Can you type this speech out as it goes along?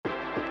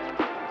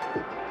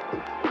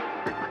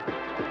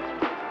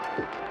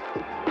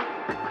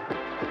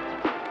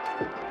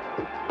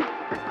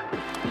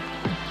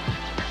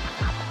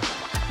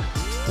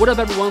What up,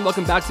 everyone?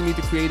 Welcome back to Meet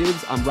the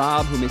Creatives. I'm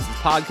Rob, who makes this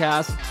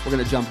podcast. We're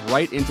going to jump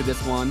right into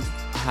this one.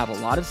 I have a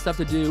lot of stuff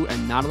to do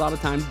and not a lot of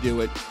time to do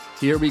it.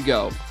 Here we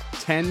go.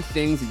 10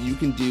 things that you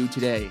can do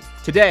today.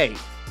 Today,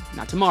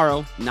 not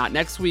tomorrow, not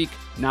next week,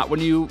 not when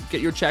you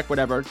get your check,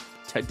 whatever.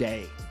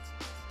 Today.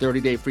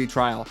 30-day free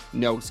trial.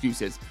 No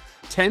excuses.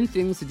 10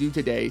 things to do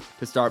today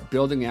to start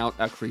building out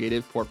a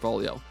creative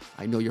portfolio.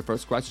 I know your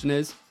first question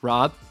is,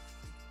 Rob,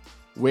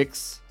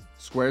 Wix,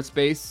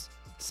 Squarespace,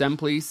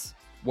 Semplice,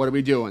 what are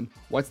we doing?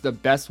 What's the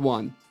best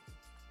one?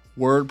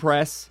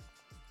 WordPress?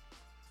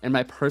 In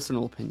my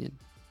personal opinion,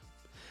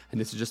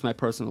 and this is just my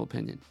personal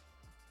opinion,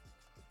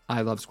 I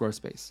love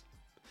Squarespace.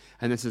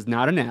 And this is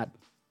not an ad.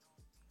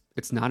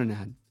 It's not an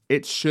ad.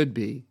 It should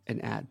be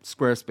an ad.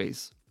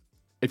 Squarespace,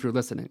 if you're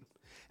listening,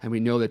 and we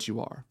know that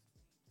you are.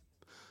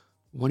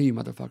 One of you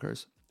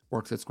motherfuckers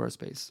works at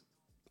Squarespace.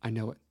 I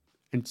know it.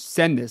 And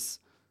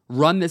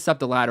run this up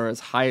the ladder as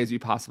high as you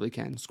possibly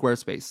can.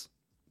 Squarespace.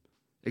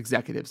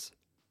 Executives.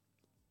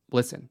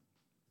 Listen.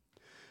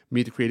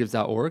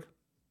 MeetTheCreatives.org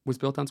was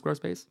built on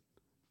Squarespace.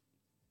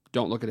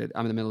 Don't look at it.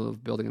 I'm in the middle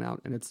of building it out,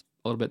 and it's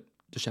a little bit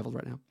disheveled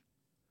right now.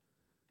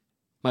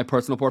 My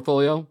personal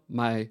portfolio,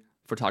 my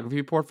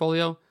photography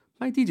portfolio,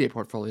 my DJ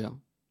portfolio,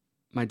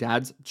 my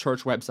dad's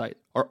church website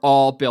are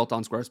all built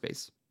on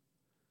Squarespace.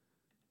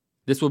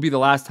 This will be the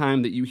last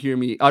time that you hear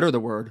me utter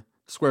the word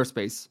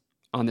Squarespace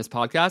on this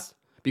podcast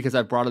because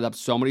I've brought it up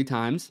so many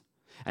times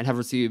and have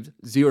received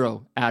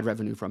zero ad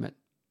revenue from it.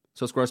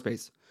 So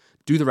Squarespace,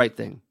 do the right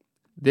thing.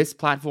 This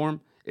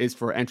platform is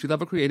for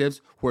entry-level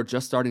creatives who are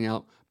just starting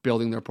out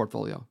building their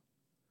portfolio.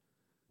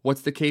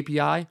 What's the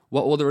KPI?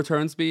 What will the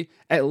returns be?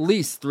 At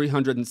least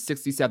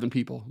 367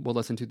 people will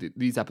listen to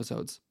these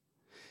episodes,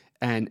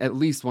 and at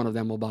least one of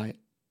them will buy it.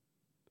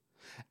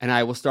 And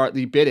I will start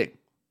the bidding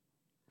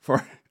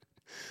for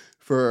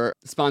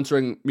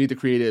sponsoring Meet the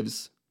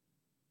Creatives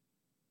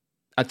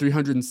at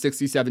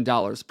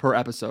 $367 per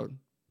episode.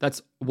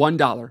 That's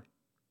 $1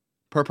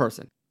 per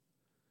person.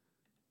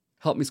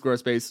 Help me,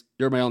 Squarespace.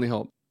 You're my only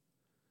hope.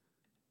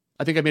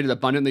 I think I made it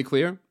abundantly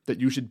clear that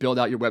you should build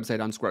out your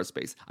website on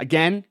Squarespace.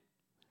 Again,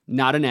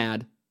 not an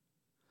ad,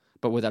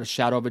 but without a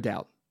shadow of a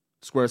doubt.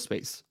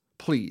 Squarespace,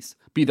 please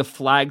be the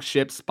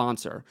flagship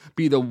sponsor.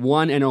 Be the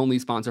one and only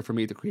sponsor for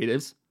Meet the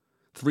Creatives.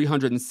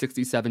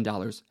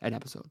 $367 an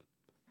episode.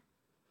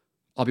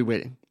 I'll be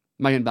waiting.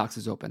 My inbox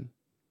is open.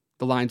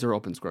 The lines are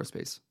open,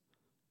 Squarespace.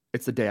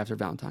 It's the day after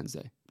Valentine's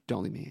Day.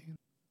 Don't leave me hanging.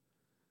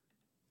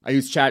 I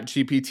use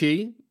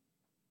ChatGPT.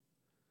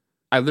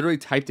 I literally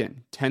typed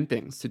in 10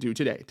 things to do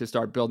today to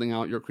start building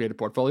out your creative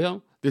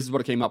portfolio. This is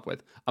what I came up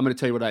with. I'm going to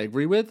tell you what I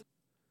agree with,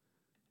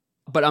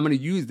 but I'm going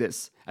to use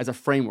this as a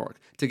framework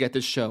to get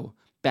this show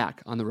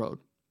back on the road.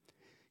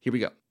 Here we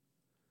go.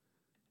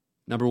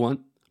 Number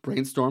 1,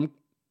 brainstorm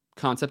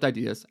concept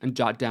ideas and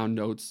jot down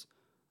notes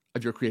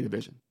of your creative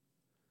vision.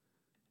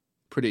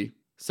 Pretty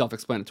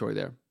self-explanatory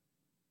there,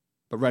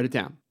 but write it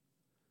down.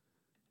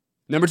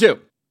 Number 2,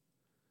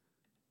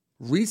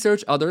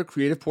 research other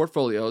creative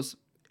portfolios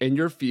in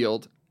your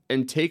field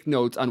and take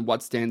notes on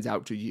what stands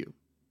out to you.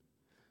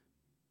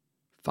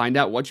 Find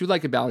out what you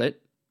like about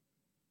it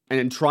and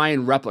then try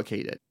and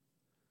replicate it.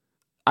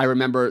 I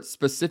remember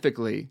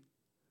specifically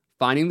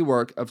finding the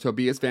work of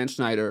Tobias Van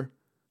Schneider.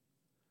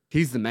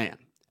 He's the man,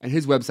 and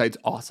his website's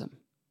awesome.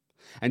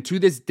 And to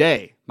this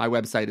day, my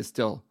website is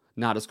still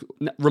not as cool,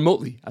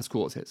 remotely as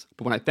cool as his.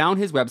 But when I found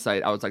his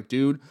website, I was like,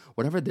 dude,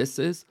 whatever this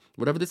is,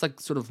 whatever this like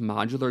sort of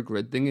modular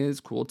grid thing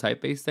is, cool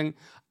typeface thing,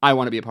 I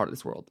want to be a part of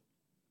this world.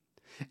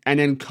 And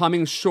then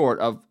coming short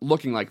of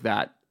looking like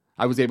that,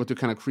 I was able to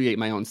kind of create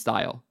my own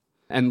style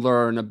and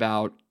learn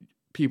about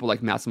people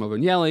like Massimo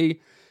Vignelli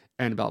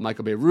and about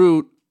Michael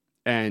Bierut.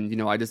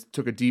 And, I just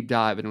took a deep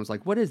dive and was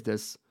like, what is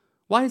this?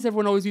 Why does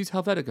everyone always use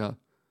Helvetica?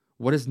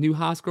 What is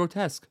Neuhaus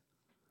Grotesque?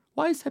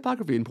 Why is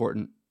typography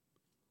important?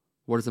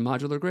 What is a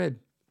modular grid?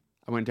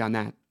 I went down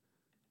that.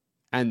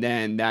 And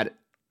then that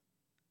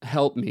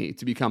helped me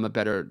to become a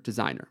better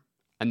designer.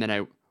 And then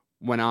I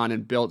went on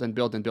and built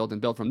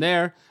from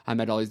there. I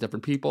met all these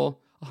different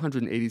people,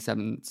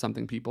 187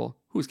 something people,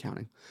 who's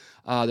counting,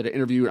 that I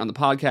interviewed on the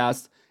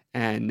podcast.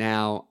 And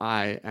now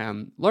I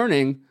am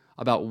learning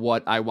about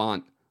what I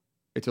want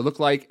it to look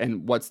like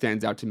and what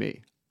stands out to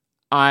me.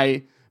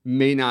 I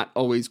may not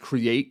always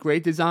create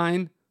great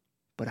design,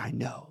 but I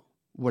know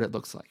what it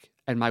looks like.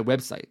 And my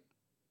website,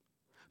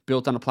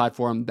 built on a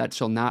platform that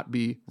shall not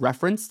be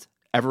referenced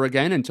ever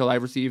again until I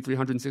receive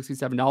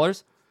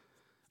 $367,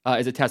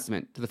 is a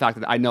testament to the fact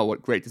that I know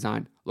what great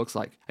design looks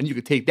like. And you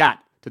could take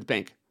that to the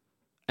bank.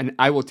 And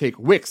I will take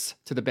Wix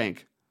to the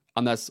bank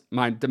unless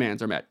my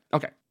demands are met.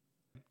 Okay.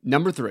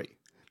 Number 3,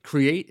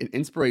 create an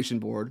inspiration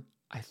board,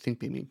 I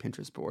think they mean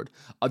Pinterest board,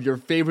 of your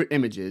favorite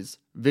images,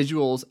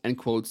 visuals, and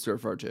quotes to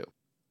refer to.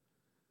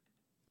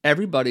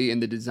 Everybody in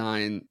the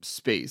design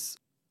space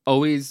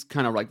always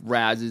kind of like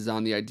razzes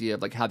on the idea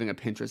of like having a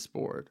Pinterest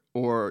board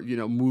or,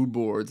 mood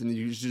boards, and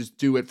you just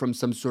do it from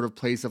some sort of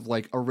place of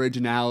like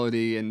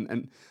originality.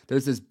 And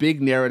there's this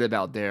big narrative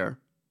out there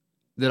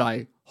that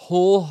I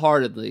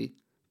wholeheartedly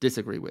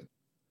disagree with.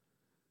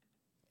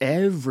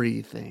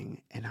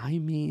 everything, and I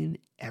mean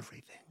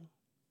everything,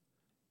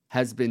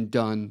 has been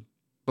done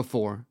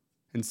before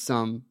in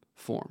some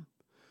form.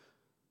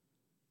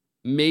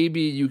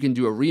 Maybe you can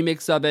do a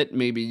remix of it.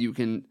 Maybe you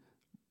can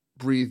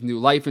breathe new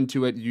life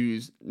into it,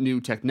 use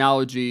new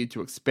technology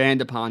to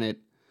expand upon it.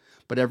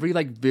 But every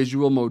like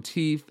visual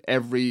motif,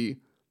 every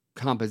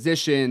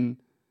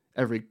composition,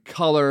 every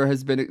color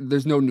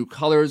there's no new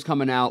colors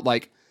coming out.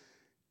 Like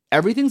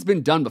everything's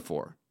been done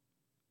before.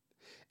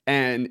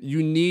 And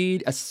you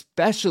need,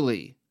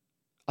 especially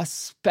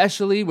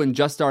when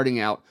just starting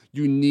out,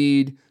 you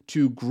need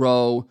to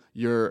grow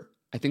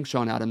I think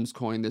Sean Adams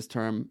coined this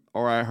term,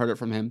 or I heard it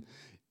from him,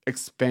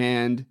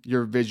 expand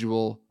your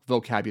visual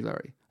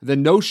vocabulary. The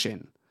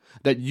notion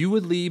that you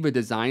would leave a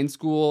design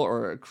school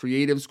or a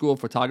creative school,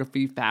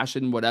 photography,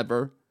 fashion,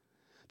 whatever,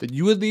 that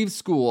you would leave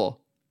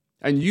school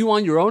and you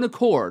on your own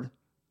accord,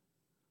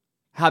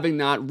 having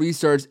not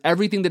researched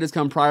everything that has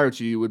come prior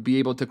to you, would be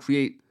able to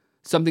create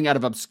something out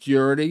of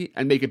obscurity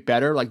and make it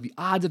better. Like the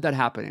odds of that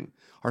happening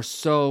are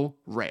so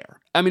rare.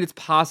 I mean, it's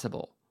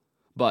possible,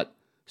 but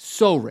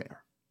so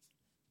rare.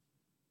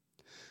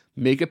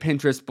 Make a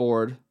Pinterest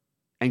board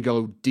and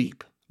go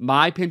deep.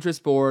 My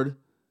Pinterest board,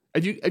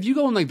 if you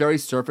go on like very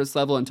surface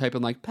level and type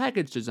in like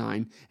package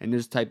design and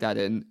just type that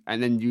in,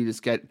 and then you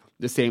just get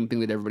the same thing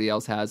that everybody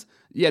else has,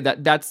 yeah,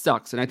 that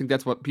sucks. And I think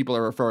that's what people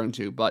are referring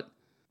to. But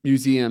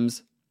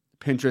museums,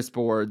 Pinterest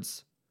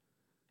boards.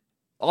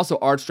 Also,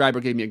 Art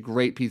Streiber gave me a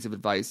great piece of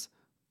advice.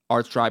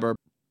 Art Streiber,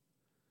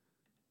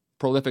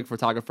 prolific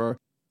photographer.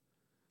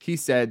 He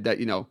said that,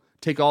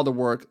 take all the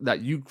work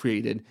that you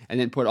created and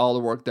then put all the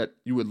work that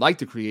you would like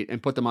to create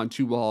and put them on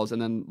two walls and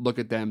then look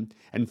at them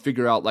and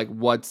figure out like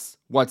what's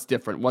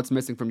different, what's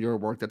missing from your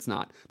work that's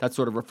not. That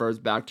sort of refers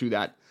back to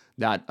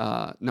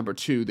that number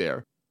 2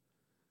 there.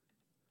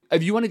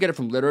 If you want to get it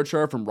from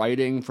literature, from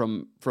writing,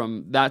 from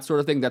that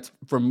sort of thing, that's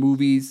from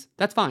movies,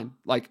 that's fine.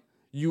 Like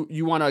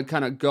you want to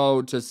kind of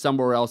go to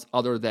somewhere else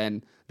other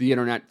than the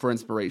internet for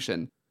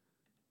inspiration.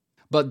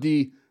 But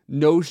the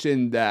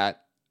notion that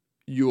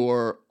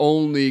you're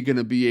only going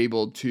to be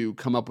able to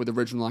come up with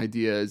original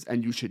ideas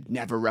and you should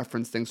never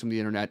reference things from the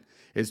internet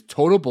is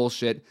total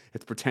bullshit.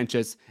 It's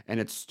pretentious and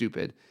it's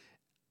stupid.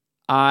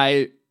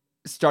 I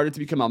started to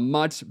become a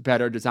much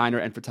better designer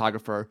and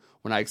photographer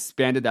when I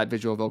expanded that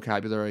visual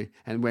vocabulary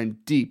and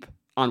went deep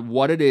on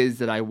what it is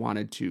that I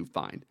wanted to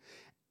find.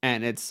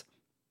 And it's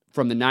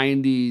from the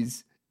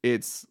 90s.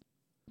 It's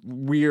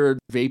weird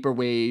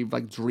vaporwave,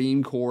 like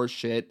dreamcore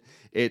shit.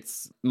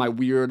 It's my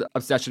weird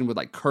obsession with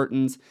like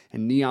curtains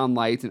and neon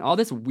lights and all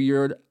this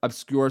weird,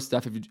 obscure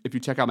stuff. If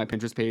you check out my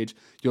Pinterest page,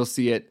 you'll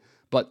see it.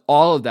 But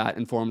all of that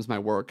informs my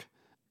work.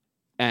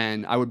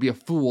 And I would be a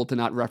fool to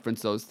not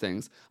reference those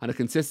things on a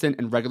consistent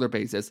and regular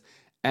basis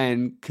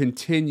and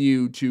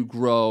continue to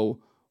grow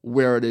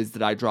where it is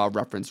that I draw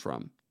reference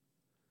from.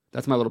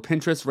 That's my little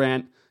Pinterest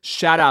rant.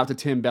 Shout out to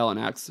Tim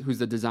Bellenax, who's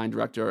the design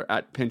director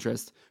at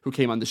Pinterest, who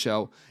came on the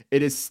show.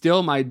 It is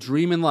still my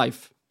dream in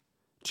life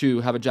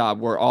to have a job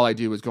where all I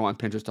do is go on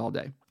Pinterest all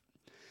day.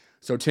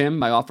 So Tim,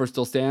 my offer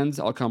still stands.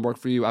 I'll come work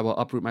for you. I will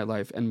uproot my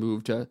life and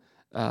move to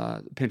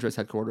Pinterest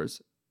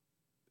headquarters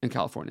in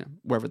California,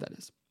 wherever that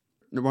is.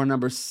 We're on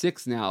number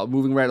 6 now,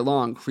 moving right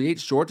along. Create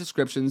short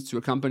descriptions to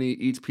accompany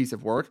each piece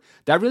of work.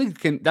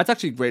 That's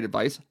actually great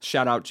advice.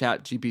 Shout out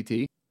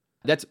ChatGPT.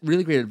 That's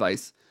really great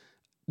advice.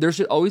 There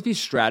should always be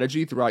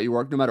strategy throughout your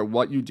work, no matter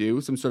what you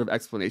do, some sort of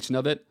explanation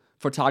of it.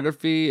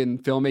 Photography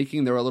and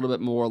filmmaking, they're a little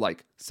bit more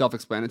like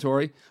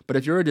self-explanatory. But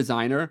if you're a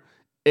designer,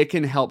 it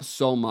can help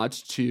so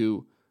much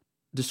to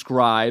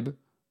describe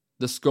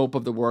the scope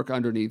of the work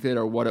underneath it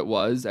or what it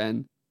was.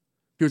 And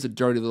here's a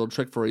dirty little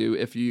trick for you.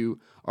 If you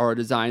are a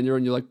designer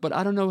and you're like, but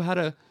I don't know how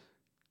to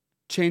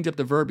change up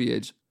the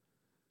verbiage.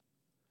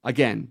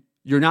 Again,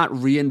 you're not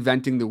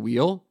reinventing the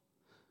wheel.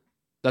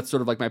 That's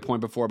sort of like my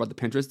point before about the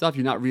Pinterest stuff.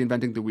 You're not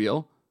reinventing the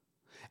wheel.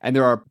 And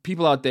there are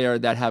people out there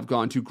that have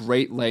gone to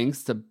great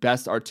lengths to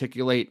best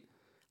articulate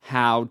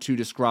how to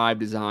describe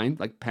design,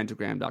 like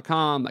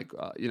pentagram.com, like,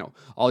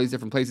 all these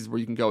different places where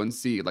you can go and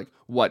see like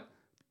what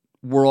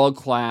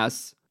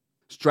world-class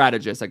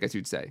strategists, I guess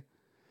you'd say,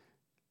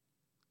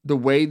 the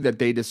way that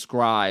they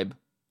describe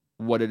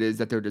what it is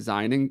that they're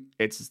designing,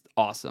 it's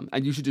awesome.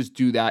 And you should just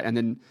do that. And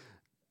then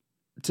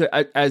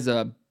as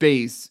a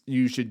base,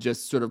 you should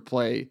just sort of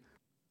play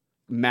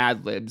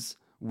Mad Libs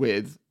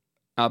with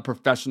a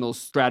professional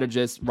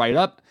strategist write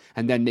up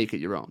and then make it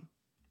your own.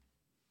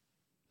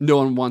 No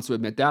one wants to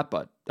admit that,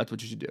 but that's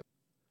what you should do.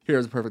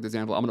 Here's a perfect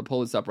example. I'm going to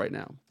pull this up right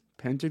now.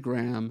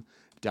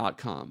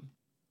 Pentagram.com.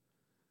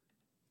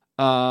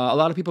 A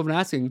lot of people have been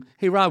asking,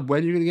 hey, Rob,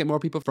 when are you going to get more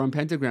people from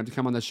Pentagram to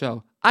come on the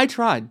show? I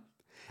tried.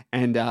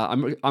 And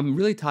I'm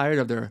really tired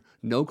of their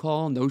no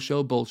call, no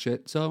show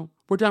bullshit. So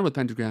we're done with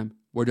Pentagram.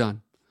 We're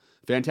done.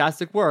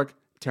 Fantastic work.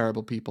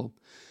 Terrible people.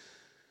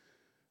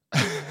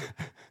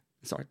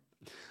 Sorry.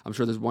 I'm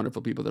sure there's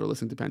wonderful people that are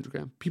listening to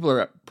Pentagram. People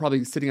are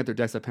probably sitting at their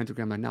desks at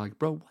Pentagram right now like,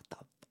 bro, what the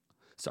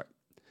Sorry.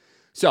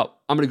 So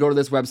I'm going to go to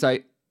this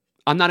website.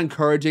 I'm not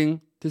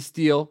encouraging to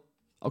steal,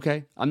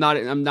 okay? I'm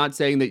not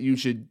saying that you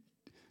should,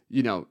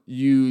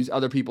 use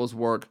other people's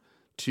work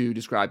to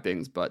describe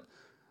things, but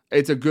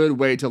it's a good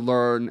way to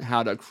learn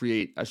how to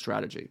create a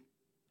strategy,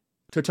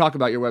 to talk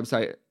about your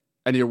website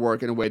and your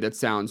work in a way that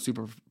sounds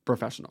super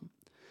professional.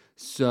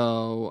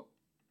 So,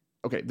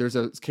 okay, there's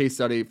a case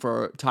study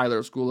for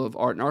Tyler School of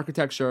Art and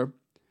Architecture,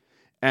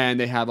 and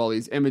they have all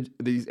these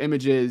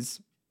images.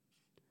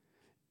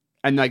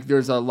 And like,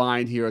 there's a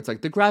line here. It's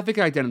like, the graphic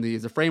identity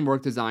is a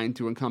framework designed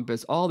to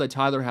encompass all that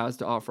Tyler has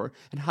to offer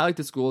and highlight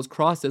the school's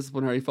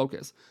cross-disciplinary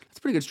focus. That's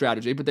a pretty good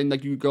strategy. But then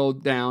like you go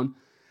down,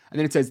 and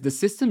then it says the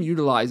system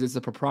utilizes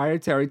a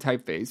proprietary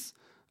typeface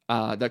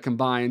that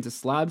combines a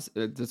slab.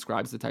 It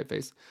describes the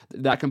typeface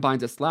that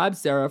combines a slab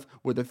serif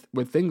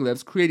with thin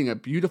glyphs, creating a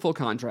beautiful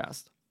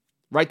contrast.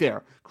 Right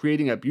there,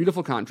 creating a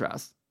beautiful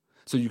contrast.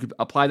 So you could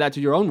apply that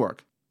to your own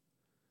work.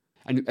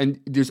 And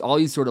there's all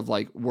these sort of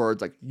like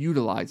words like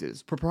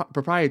utilizes,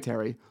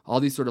 proprietary, all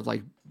these sort of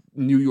like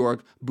New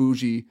York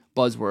bougie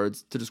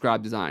buzzwords to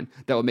describe design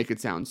that will make it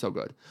sound so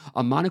good.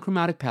 A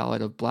monochromatic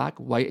palette of black,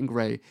 white, and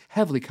gray,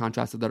 heavily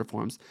contrasted letter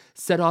forms,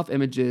 set off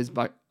images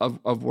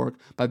of work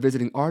by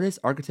visiting artists,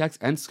 architects,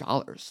 and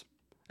scholars.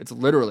 It's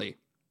literally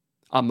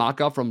a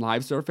mock-up from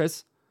Live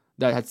Surface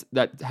that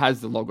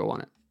has the logo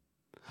on it.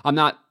 I'm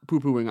not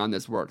poo-pooing on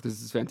this work.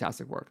 This is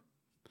fantastic work.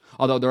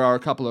 Although there are a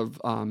couple of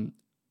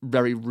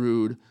very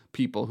rude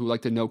people who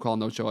like to no-call,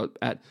 no-show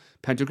at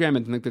Pentagram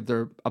and think that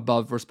they're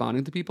above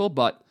responding to people,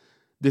 but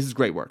this is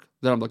great work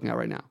that I'm looking at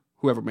right now.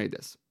 Whoever made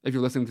this. If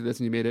you're listening to this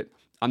and you made it,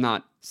 I'm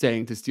not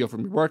saying to steal from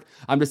your work.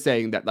 I'm just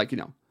saying that, like,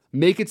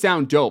 make it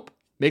sound dope.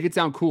 Make it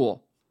sound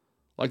cool.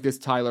 Like this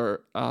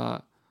Tyler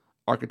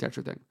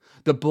architecture thing.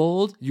 The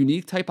bold,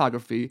 unique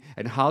typography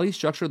and highly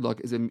structured look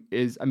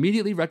is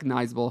immediately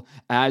recognizable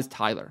as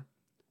Tyler.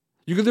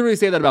 You could literally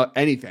say that about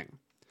anything.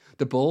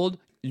 The bold,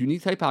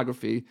 unique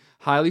typography,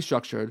 highly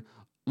structured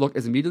look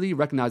is immediately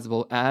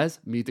recognizable as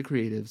Meet the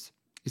Creatives.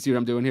 You see what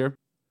I'm doing here?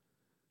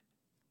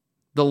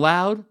 The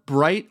loud,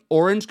 bright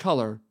orange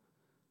color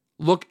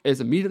look is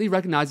immediately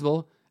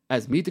recognizable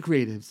as Meet the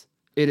Creatives.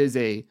 It is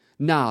a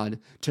nod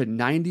to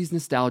 90s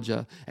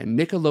nostalgia and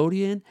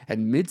Nickelodeon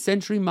and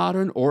mid-century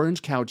modern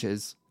orange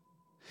couches.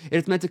 It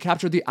is meant to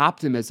capture the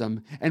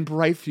optimism and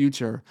bright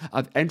future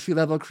of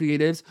entry-level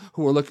creatives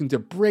who are looking to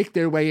break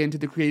their way into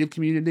the creative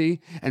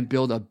community and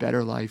build a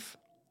better life.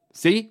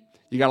 See?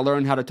 You got to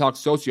learn how to talk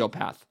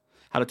sociopath,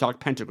 how to talk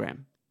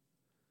Pentagram.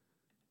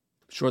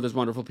 Sure, there's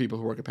wonderful people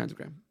who work at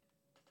Pentagram.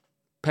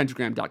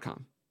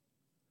 Pentagram.com.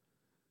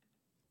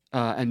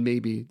 And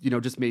maybe,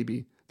 just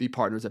maybe the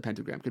partners at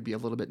Pentagram could be a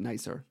little bit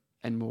nicer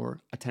and more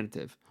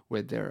attentive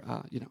with their,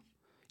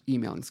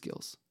 emailing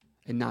skills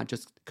and not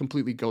just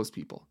completely ghost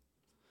people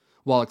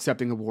while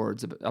accepting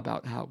awards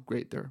about how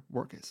great their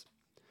work is.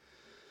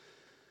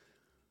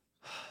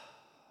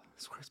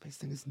 Squarespace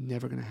thing is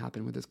never going to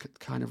happen with this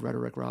kind of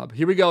rhetoric, Rob.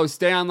 Here we go.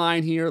 Stay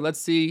online here. Let's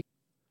see.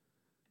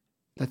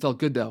 That felt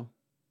good, though.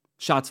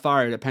 Shots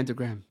fired at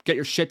Pentagram. Get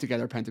your shit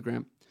together,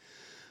 Pentagram.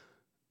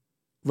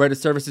 Write a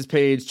services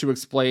page to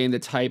explain the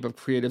type of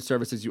creative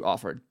services you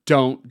offer.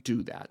 Don't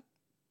do that.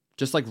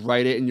 Just like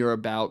write it in your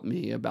about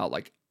me, about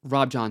like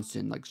Rob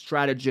Johnston, like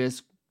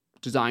strategist,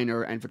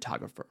 designer, and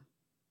photographer.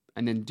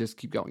 And then just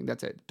keep going.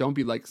 That's it. Don't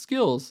be like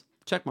skills,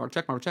 check mark,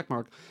 check mark, check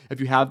mark.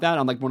 If you have that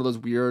on like one of those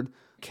weird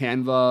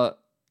Canva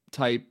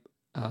type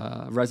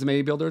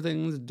resume builder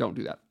things, don't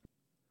do that.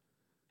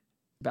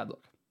 Bad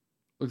look.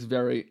 Looks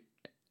very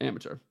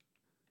amateur.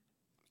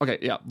 Okay,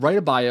 yeah. Write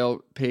a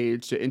bio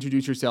page to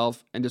introduce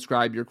yourself and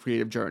describe your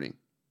creative journey.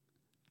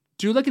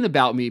 Do like an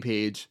about me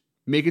page.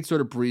 Make it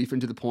sort of brief and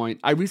to the point.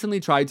 I recently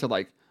tried to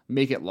like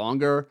make it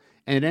longer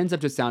and it ends up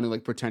just sounding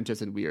like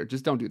pretentious and weird.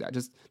 Just don't do that.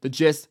 Just the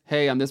gist,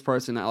 hey, I'm this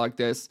person, I like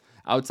this.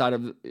 Outside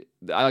of,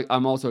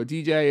 I'm also a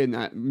DJ and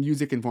that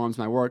music informs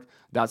my work,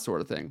 that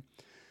sort of thing.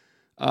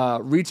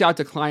 Reach out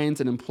to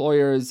clients and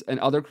employers and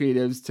other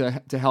creatives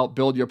to help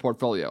build your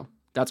portfolio.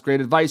 That's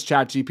great advice,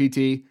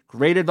 ChatGPT.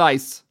 Great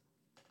advice.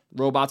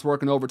 Robots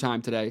working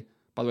overtime today.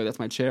 By the way, that's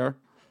my chair.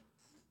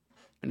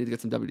 I need to get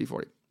some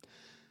WD-40.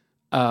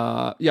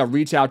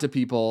 Reach out to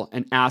people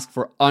and ask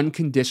for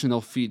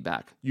unconditional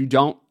feedback. You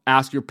don't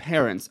ask your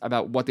parents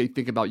about what they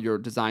think about your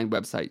design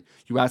website.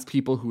 You ask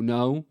people who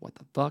know what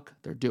the fuck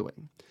they're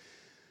doing.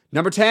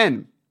 Number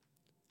 10,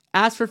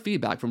 ask for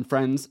feedback from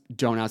friends.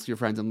 Don't ask your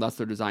friends unless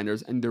they're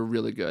designers and they're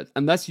really good.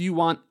 Unless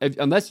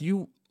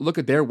you look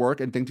at their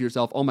work and think to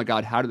yourself, oh my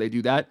God, how do they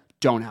do that?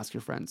 Don't ask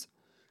your friends.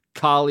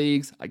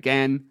 Colleagues,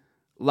 again,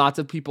 lots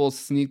of people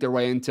sneak their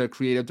way into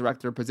creative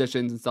director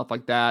positions and stuff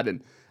like that.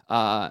 And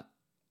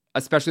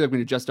especially like when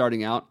you're just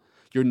starting out,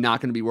 you're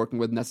not going to be working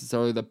with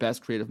necessarily the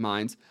best creative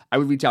minds. I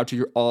would reach out to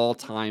your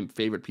all-time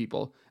favorite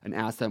people and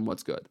ask them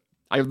what's good.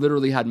 I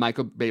literally had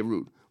Michael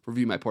Beirut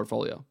review my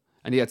portfolio,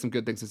 and he had some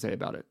good things to say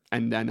about it.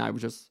 And then I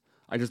just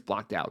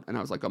blocked out, and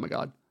I was like, oh my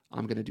God,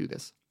 I'm going to do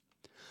this.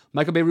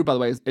 Michael Beirut, by the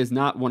way, is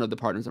not one of the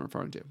partners I'm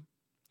referring to.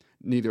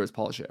 Neither is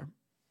Paula Scher.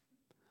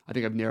 I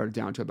think I've narrowed it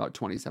down to about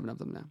 27 of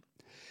them now.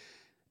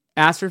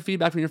 Ask for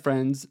feedback from your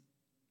friends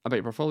about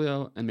your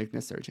portfolio and make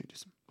necessary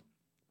changes.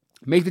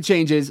 Make the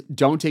changes.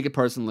 Don't take it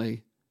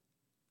personally.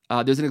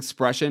 There's an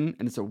expression,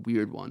 and it's a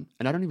weird one.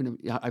 And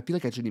I feel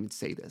like I shouldn't even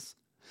say this.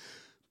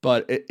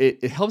 But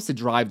it helps to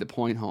drive the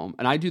point home.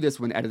 And I do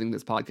this when editing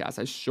this podcast.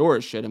 I sure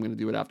as shit I'm going to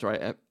do it after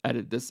I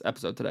edit this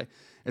episode today.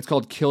 It's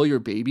called Kill Your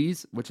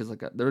Babies, which is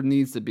there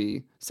needs to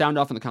be, sound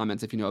off in the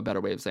comments if you know a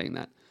better way of saying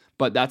that.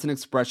 But that's an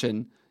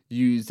expression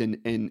used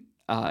in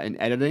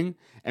editing.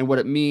 And what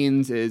it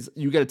means is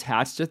you get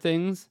attached to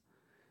things.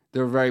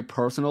 They're very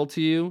personal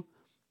to you.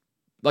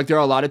 Like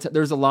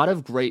there's a lot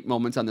of great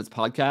moments on this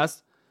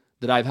podcast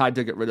that I've had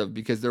to get rid of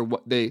because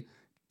they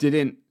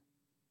didn't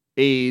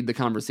aid the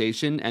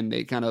conversation and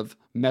they kind of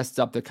messed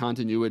up the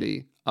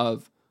continuity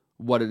of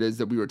what it is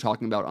that we were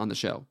talking about on the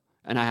show.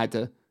 And I had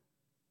to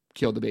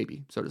kill the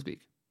baby, so to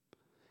speak.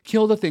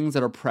 Kill the things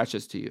that are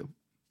precious to you.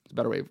 It's a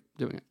better way of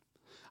doing it.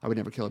 I would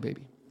never kill a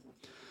baby.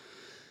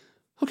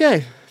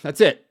 Okay,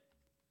 that's it.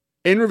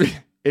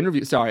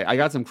 Interview. Sorry, I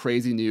got some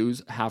crazy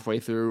news halfway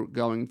through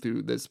going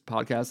through this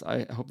podcast.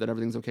 I hope that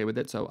everything's okay with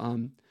it. So,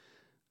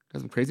 got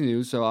some crazy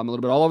news. So I'm a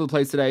little bit all over the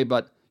place today,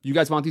 but you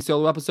guys want these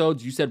solo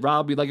episodes? You said,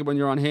 Rob, we like it when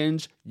you're on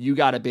Hinge. You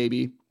got it,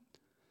 baby.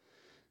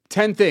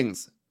 10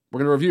 things. We're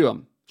going to review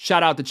them.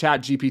 Shout out to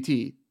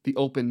ChatGPT, the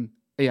open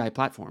AI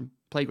platform,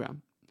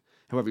 playground,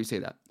 however you say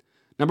that.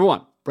 Number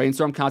 1,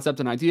 brainstorm concepts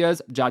and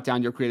ideas. Jot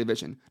down your creative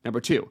vision. Number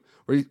 2,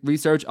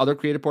 research other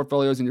creative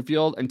portfolios in your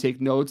field and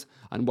take notes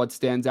on what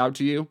stands out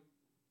to you.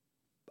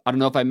 I don't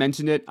know if I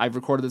mentioned it. I've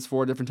recorded this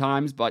 4 different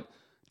times, but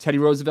Teddy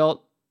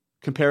Roosevelt,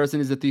 comparison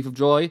is the thief of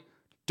joy.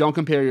 Don't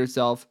compare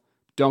yourself.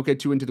 Don't get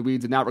too into the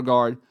weeds in that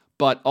regard,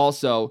 but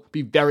also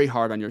be very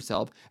hard on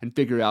yourself and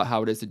figure out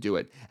how it is to do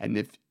it. And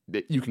if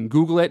you can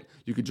Google it,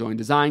 you could join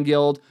Design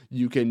Guild,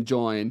 you can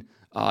join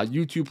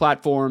YouTube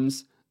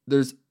platforms.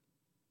 There's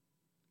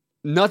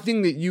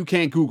nothing that you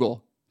can't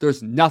Google.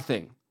 There's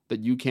nothing that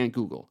you can't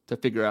Google to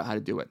figure out how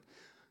to do it.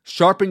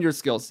 Sharpen your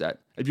skill set.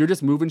 If you're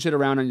just moving shit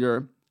around on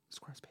your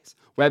Squarespace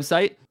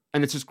website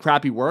and it's just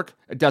crappy work,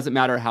 it doesn't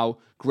matter how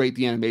great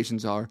the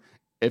animations are.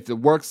 If the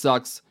work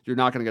sucks, you're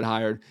not going to get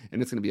hired,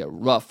 and it's going to be a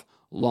rough,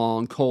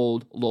 long,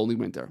 cold, lonely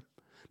winter.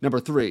 Number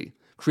 3,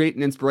 create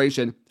an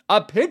inspiration,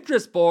 a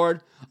Pinterest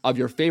board of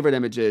your favorite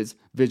images,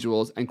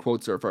 visuals, and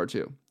quotes to refer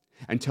to.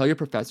 And tell your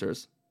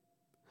professors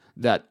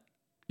that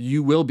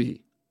you will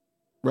be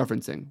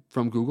referencing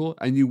from Google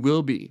and you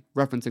will be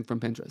referencing from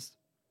Pinterest.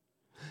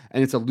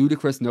 And it's a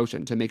ludicrous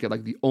notion to make it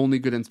like the only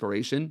good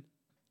inspiration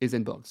is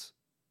in books.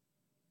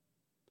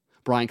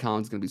 Brian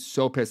Collins is going to be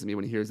so pissed at me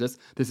when he hears this.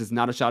 This is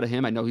not a shot at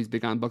him. I know he's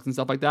big on books and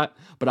stuff like that.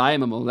 But I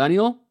am a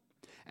millennial,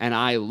 and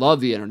I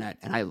love the internet,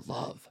 and I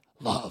love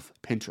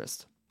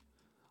Pinterest.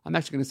 I'm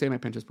actually going to say my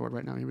Pinterest board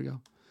right now. Here we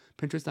go.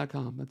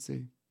 Pinterest.com. Let's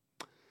see.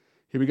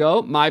 Here we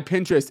go. My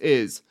Pinterest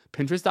is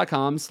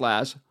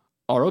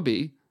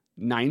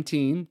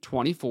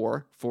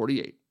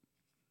Pinterest.com/ROB192448.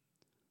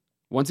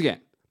 Once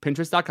again,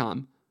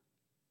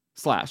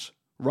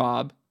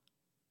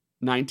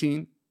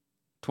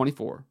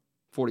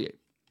 Pinterest.com/Rob192448.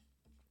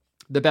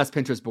 The best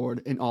Pinterest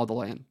board in all the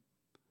land.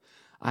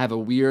 I have a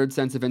weird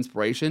sense of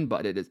inspiration,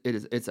 but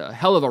it's a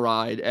hell of a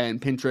ride,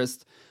 and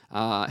Pinterest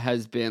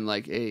has been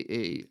like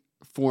a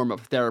form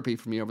of therapy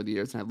for me over the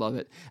years, and I love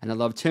it. And I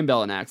love Tim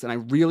Bellinax, and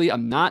I'm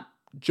not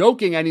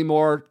joking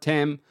anymore,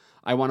 Tim.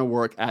 I want to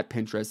work at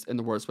Pinterest in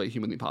the worst way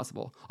humanly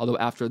possible. Although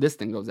after this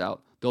thing goes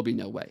out, there'll be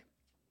no way.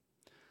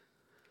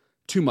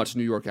 Too much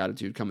New York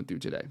attitude coming through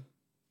today.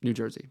 New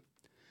Jersey.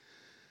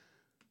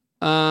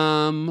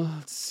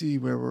 Let's see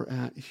where we're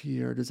at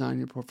here. Design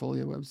your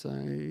portfolio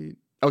website.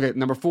 Okay,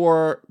 number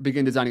 4,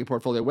 begin designing a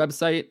portfolio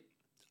website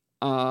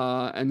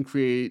and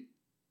create.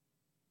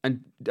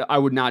 And I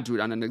would not do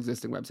it on an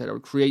existing website. I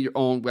would create your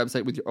own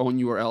website with your own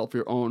URL for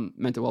your own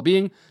mental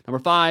well-being. Number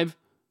 5,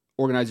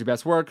 organize your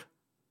best work.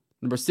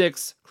 Number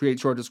 6, create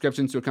short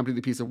descriptions to accompany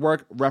the piece of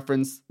work.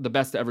 Reference the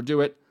best to ever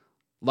do it.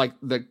 Like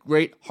the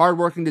great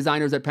hardworking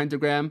designers at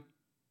Pentagram,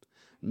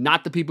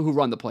 not the people who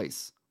run the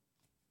place.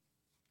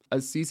 A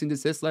cease and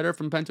desist letter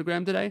from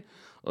Pentagram today?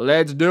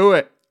 Let's do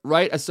it.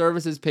 Write a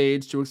services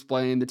page to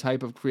explain the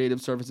type of creative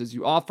services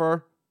you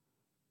offer.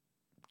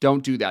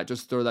 Don't do that.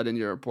 Just throw that in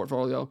your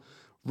portfolio.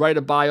 Write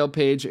a bio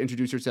page to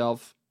introduce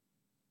yourself.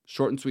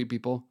 Short and sweet,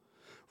 people.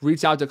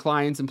 Reach out to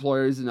clients,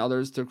 employers, and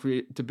others to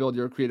build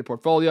your creative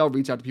portfolio.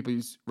 Reach out to people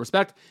you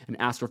respect and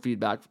ask for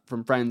feedback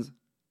from friends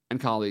and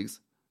colleagues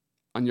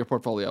on your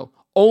portfolio.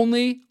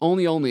 Only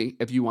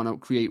if you want to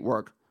create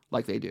work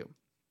like they do.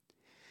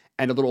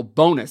 And a little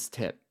bonus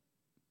tip.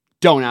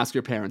 Don't ask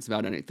your parents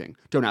about anything.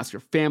 Don't ask your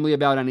family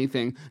about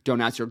anything.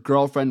 Don't ask your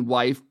girlfriend,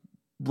 wife,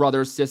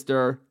 brother,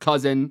 sister,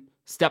 cousin,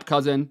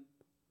 step-cousin.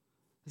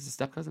 Is it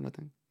step-cousin, I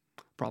think?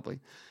 Probably.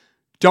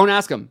 Don't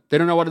ask them. They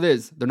don't know what it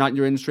is. They're not in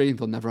your industry.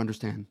 They'll never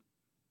understand.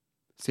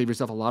 Save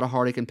yourself a lot of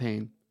heartache and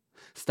pain.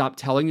 Stop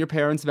telling your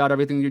parents about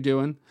everything you're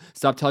doing.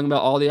 Stop telling them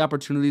about all the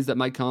opportunities that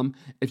might come.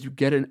 If you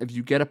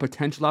get a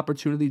potential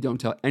opportunity, don't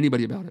tell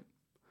anybody about it.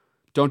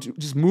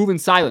 Just move in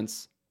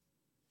silence.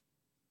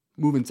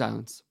 Move in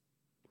silence.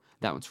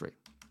 That one's free.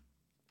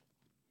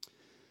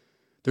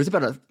 There's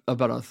about a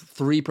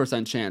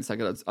 3% chance I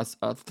get a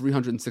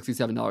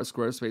 $367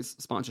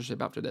 Squarespace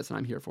sponsorship after this, and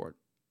I'm here for it.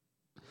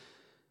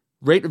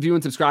 Rate, review,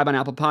 and subscribe on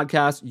Apple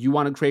Podcasts. You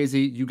wanted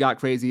crazy. You got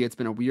crazy. It's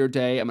been a weird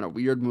day. I'm in a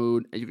weird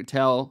mood. And you can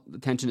tell the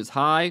tension is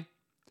high.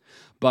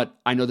 But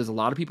I know there's a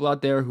lot of people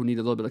out there who need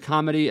a little bit of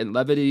comedy and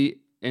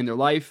levity in their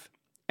life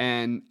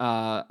and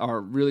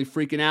are really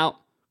freaking out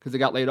because they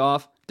got laid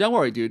off. Don't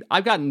worry, dude.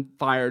 I've gotten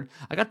fired.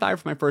 I got fired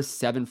from my first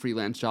 7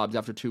 freelance jobs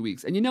after 2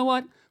 weeks. And you know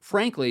what?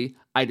 Frankly,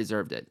 I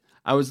deserved it.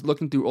 I was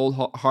looking through old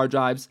hard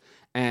drives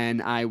and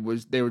I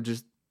don't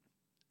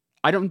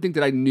think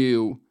that I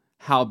knew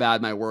how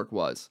bad my work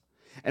was.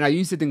 And I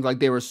used to think like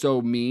they were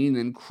so mean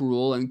and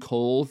cruel and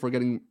cold for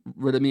getting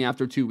rid of me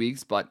after 2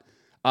 weeks, but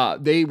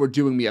they were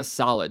doing me a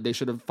solid. They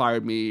should have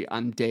fired me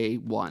on day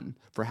 1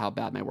 for how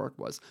bad my work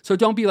was. So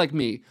don't be like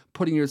me,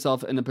 putting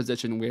yourself in a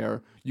position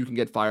where you can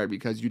get fired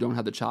because you don't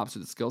have the chops or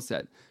the skill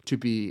set to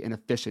be an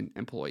efficient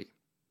employee.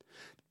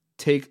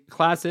 Take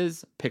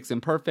classes, Pix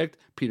Imperfect,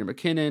 Peter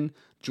McKinnon,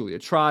 Julia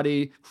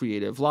Trotti,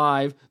 Creative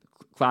Live,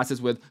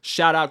 classes with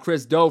shout out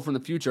Chris Doe from the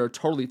future.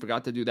 Totally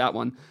forgot to do that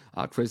one.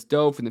 Chris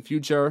Doe from the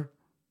future.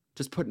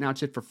 Just putting out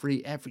shit for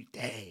free every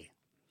day.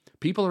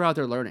 People are out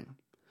there learning.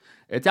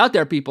 It's out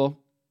there,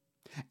 people.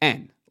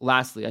 And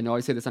lastly, I know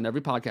I say this on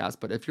every podcast,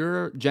 but if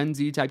you're a Gen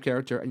Z type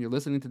character and you're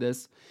listening to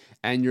this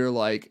and you're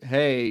like,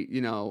 hey,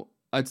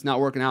 it's not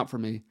working out for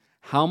me.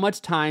 How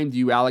much time do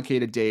you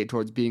allocate a day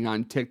towards being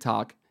on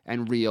TikTok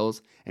and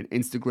Reels and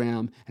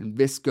Instagram and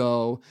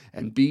Visco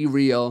and Be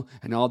Real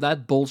and all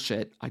that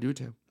bullshit? I do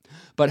too.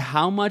 But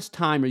how much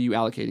time are you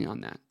allocating on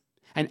that?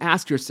 And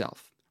ask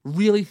yourself,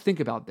 really think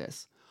about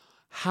this.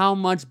 How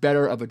much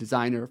better of a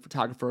designer,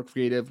 photographer,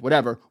 creative,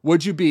 whatever,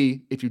 would you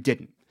be if you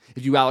didn't?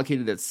 If you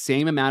allocated that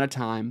same amount of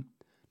time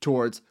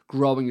towards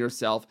growing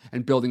yourself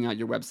and building out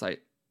your website.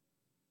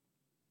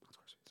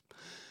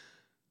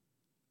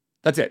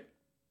 That's it.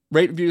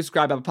 Rate, review,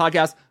 subscribe, have a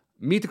podcast.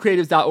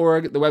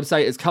 MeetTheCreatives.org. The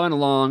website is coming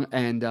along,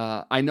 and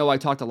I know I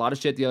talked a lot of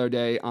shit the other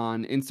day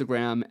on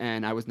Instagram,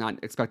 and I was not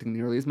expecting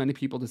nearly as many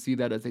people to see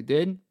that as they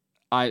did.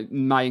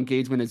 My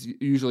engagement is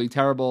usually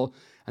terrible,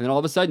 and then all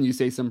of a sudden you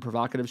say some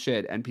provocative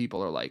shit, and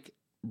people are like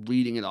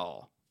reading it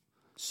all.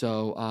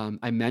 So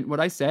I meant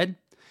what I said.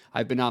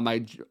 I've been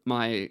on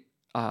my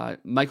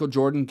Michael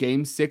Jordan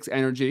Game 6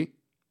 energy,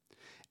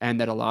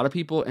 and that a lot of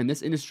people in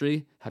this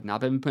industry have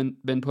not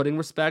been putting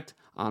respect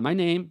on my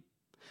name.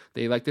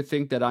 They like to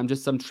think that I'm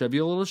just some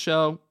trivial little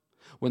show,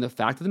 when the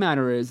fact of the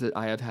matter is that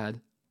I have had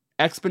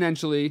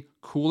exponentially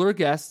cooler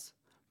guests,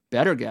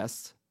 better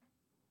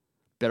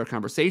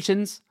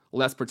conversations,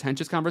 less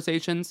pretentious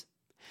conversations,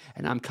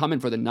 and I'm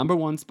coming for the number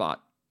 1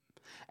 spot.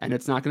 And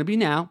it's not going to be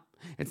now.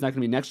 It's not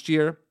going to be next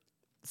year.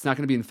 It's not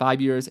going to be in 5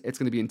 years. It's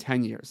going to be in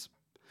 10 years.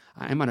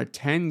 I'm on a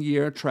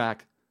 10-year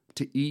track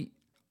to eat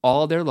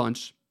all their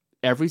lunch,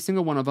 every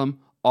single one of them,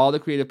 all the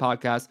creative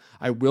podcasts.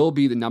 I will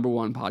be the number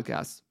 1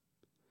 podcast.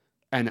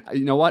 And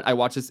you know what? I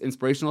watched this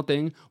inspirational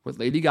thing with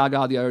Lady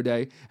Gaga the other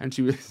day, and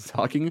she was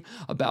talking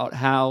about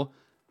how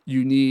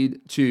you need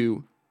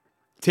to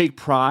take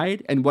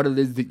pride in what it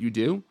is that you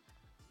do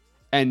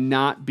and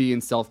not be in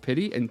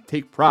self-pity, and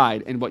take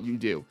pride in what you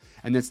do.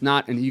 And it's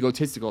not an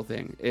egotistical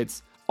thing.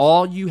 It's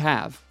all you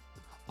have.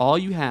 All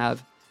you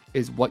have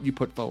is what you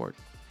put forward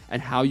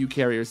and how you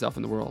carry yourself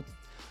in the world.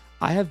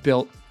 I have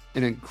built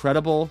an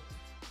incredible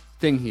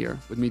thing here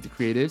with Meet the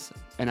Creatives,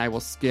 and I will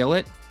scale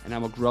it, and I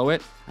will grow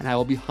it, and I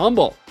will be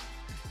humble,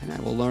 and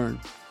I will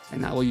learn,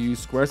 and I will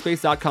use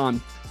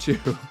Squarespace.com to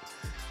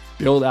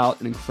build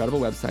out an incredible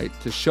website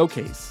to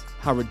showcase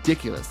how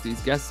ridiculous these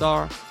guests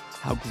are,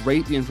 how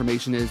great the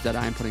information is that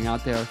I'm putting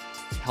out there.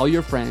 Tell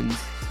your friends,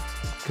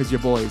 because your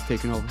boy is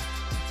taking over.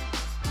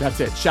 That's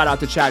it. Shout out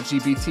to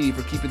ChatGPT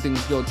for keeping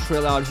things go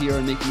trill out here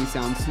and making me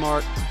sound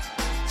smart.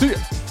 See ya.